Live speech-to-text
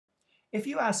If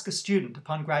you ask a student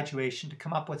upon graduation to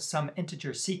come up with some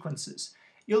integer sequences,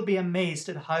 you'll be amazed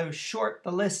at how short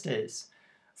the list is.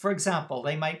 For example,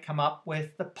 they might come up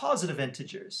with the positive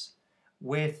integers,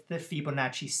 with the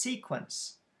Fibonacci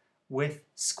sequence, with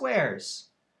squares,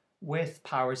 with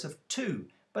powers of 2,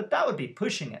 but that would be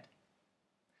pushing it.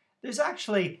 There's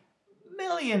actually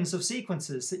millions of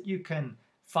sequences that you can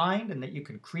find and that you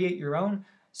can create your own.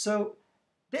 So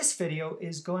this video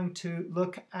is going to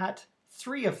look at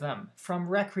 3 of them from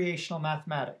recreational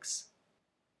mathematics.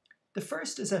 The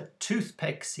first is a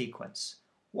toothpick sequence.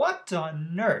 What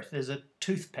on earth is a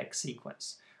toothpick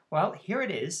sequence? Well, here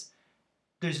it is.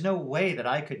 There's no way that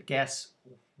I could guess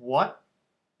what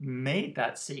made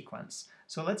that sequence.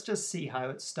 So let's just see how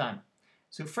it's done.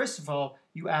 So first of all,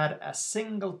 you add a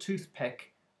single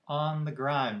toothpick on the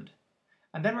ground.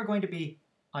 And then we're going to be,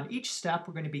 on each step,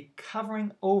 we're going to be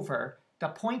covering over the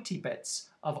pointy bits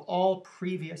of all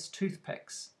previous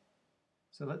toothpicks.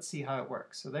 So let's see how it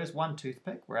works. So there's one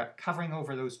toothpick. We're covering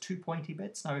over those 2 pointy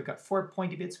bits. Now we've got 4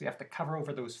 pointy bits. We have to cover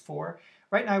over those 4.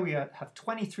 Right now we have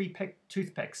 23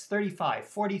 toothpicks, 35,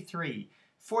 43,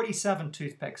 47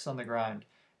 toothpicks on the ground,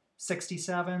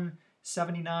 67,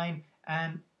 79,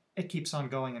 and it keeps on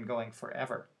going and going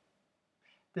forever.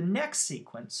 The next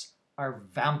sequence are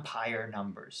vampire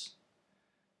numbers.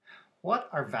 What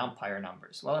are vampire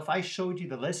numbers? Well, if I showed you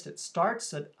the list, it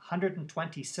starts at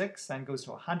 126, then goes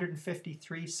to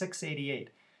 153, 688.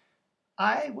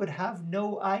 I would have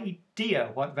no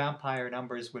idea what vampire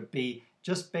numbers would be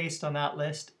just based on that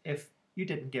list if you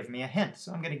didn't give me a hint.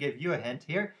 So I'm going to give you a hint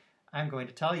here. I'm going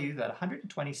to tell you that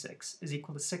 126 is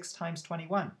equal to 6 times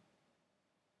 21.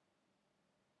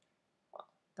 Well,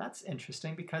 that's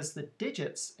interesting because the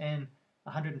digits in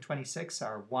 126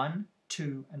 are 1,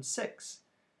 2, and 6.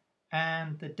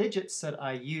 And the digits that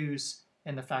I use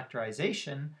in the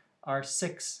factorization are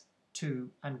 6, 2,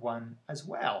 and 1 as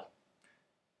well.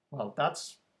 Well,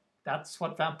 that's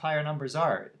what vampire numbers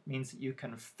are. It means that you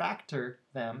can factor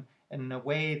them in a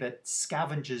way that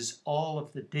scavenges all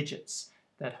of the digits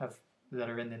that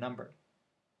are in the number.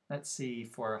 Let's see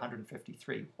for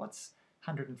 153. What's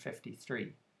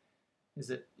 153? Is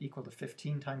it equal to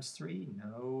 15 times 3?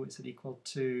 No. Is it equal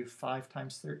to 5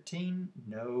 times 13?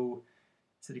 No.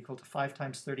 Is it equal to 5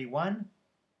 times 31?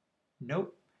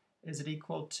 Nope. Is it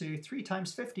equal to 3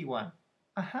 times 51?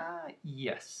 Aha,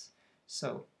 yes.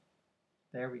 So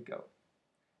there we go.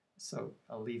 So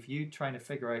I'll leave you trying to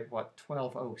figure out what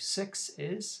 1206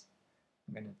 is.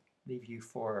 I'm going to leave you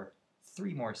for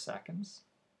 3 more seconds.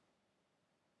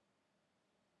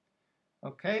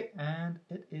 Okay, and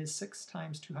it is 6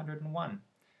 times 201.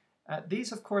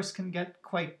 These, of course, can get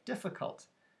quite difficult.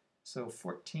 So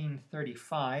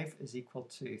 1435 is equal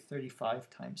to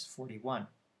 35 times 41.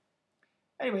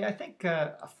 Anyway, I think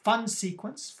a fun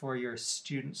sequence for your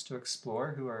students to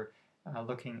explore who are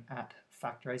looking at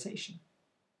factorization.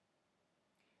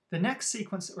 The next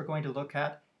sequence that we're going to look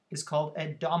at is called a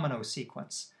domino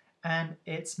sequence, and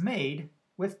it's made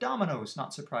with dominoes,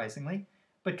 not surprisingly.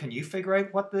 But can you figure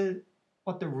out what the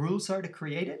rules are to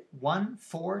create it? 1,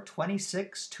 4,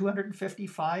 26,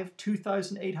 255,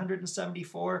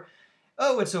 2,874.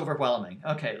 Oh, it's overwhelming.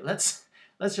 Okay, let's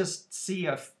just see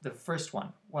the first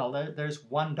one. Well, there's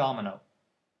one domino.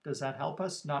 Does that help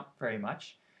us? Not very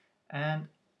much. And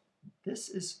this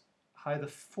is how the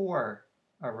 4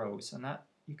 arose. And that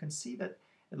you can see that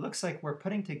it looks like we're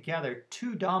putting together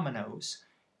 2 dominoes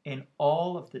in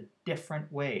all of the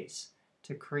different ways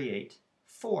to create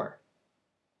 4.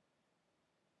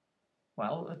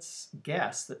 Well, let's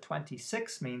guess that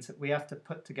 26 means that we have to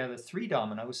put together 3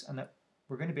 dominoes and that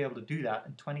we're going to be able to do that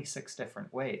in 26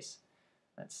 different ways.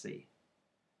 Let's see.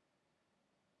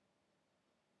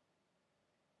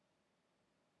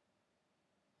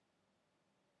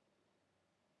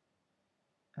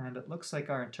 And it looks like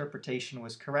our interpretation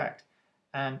was correct.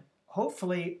 And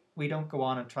hopefully we don't go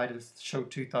on and try to show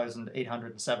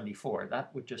 2,874.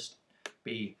 That would just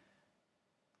be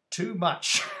too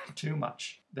much, too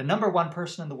much. The #1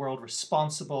 person in the world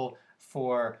responsible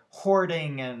for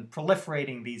hoarding and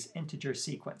proliferating these integer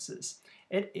sequences.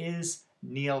 It is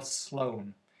Neil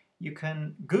Sloan. You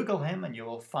can Google him and you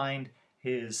will find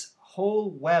his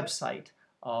whole website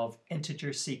of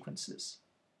integer sequences.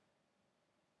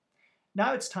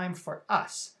 Now it's time for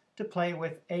us to play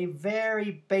with a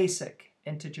very basic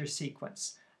integer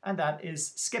sequence, and that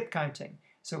is skip counting.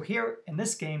 So here in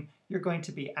this game, you're going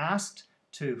to be asked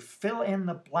to fill in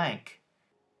the blank.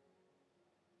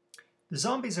 The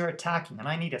zombies are attacking and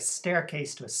I need a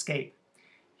staircase to escape.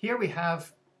 Here we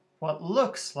have what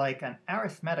looks like an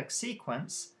arithmetic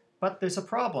sequence, but there's a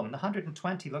problem. The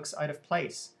 120 looks out of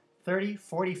place. 30,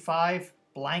 45,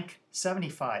 blank,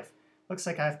 75. Looks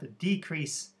like I have to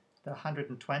decrease the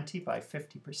 120 by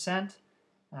 50%,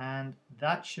 and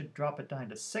that should drop it down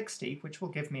to 60, which will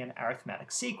give me an arithmetic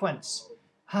sequence.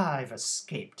 I've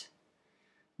escaped.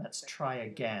 Let's try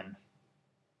again.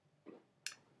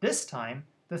 This time,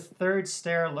 the third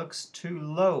stair looks too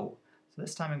low, so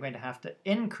this time I'm going to have to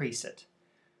increase it.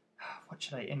 What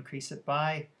should I increase it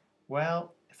by?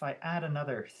 Well, if I add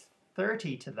another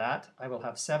 30 to that, I will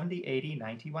have 70, 80,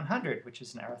 90, 100, which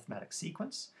is an arithmetic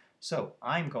sequence. So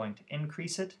I'm going to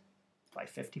increase it by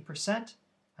 50%,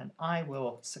 and I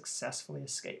will successfully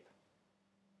escape.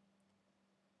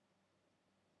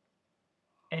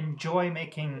 Enjoy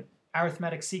making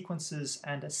arithmetic sequences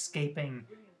and escaping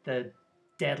the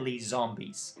deadly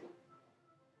zombies.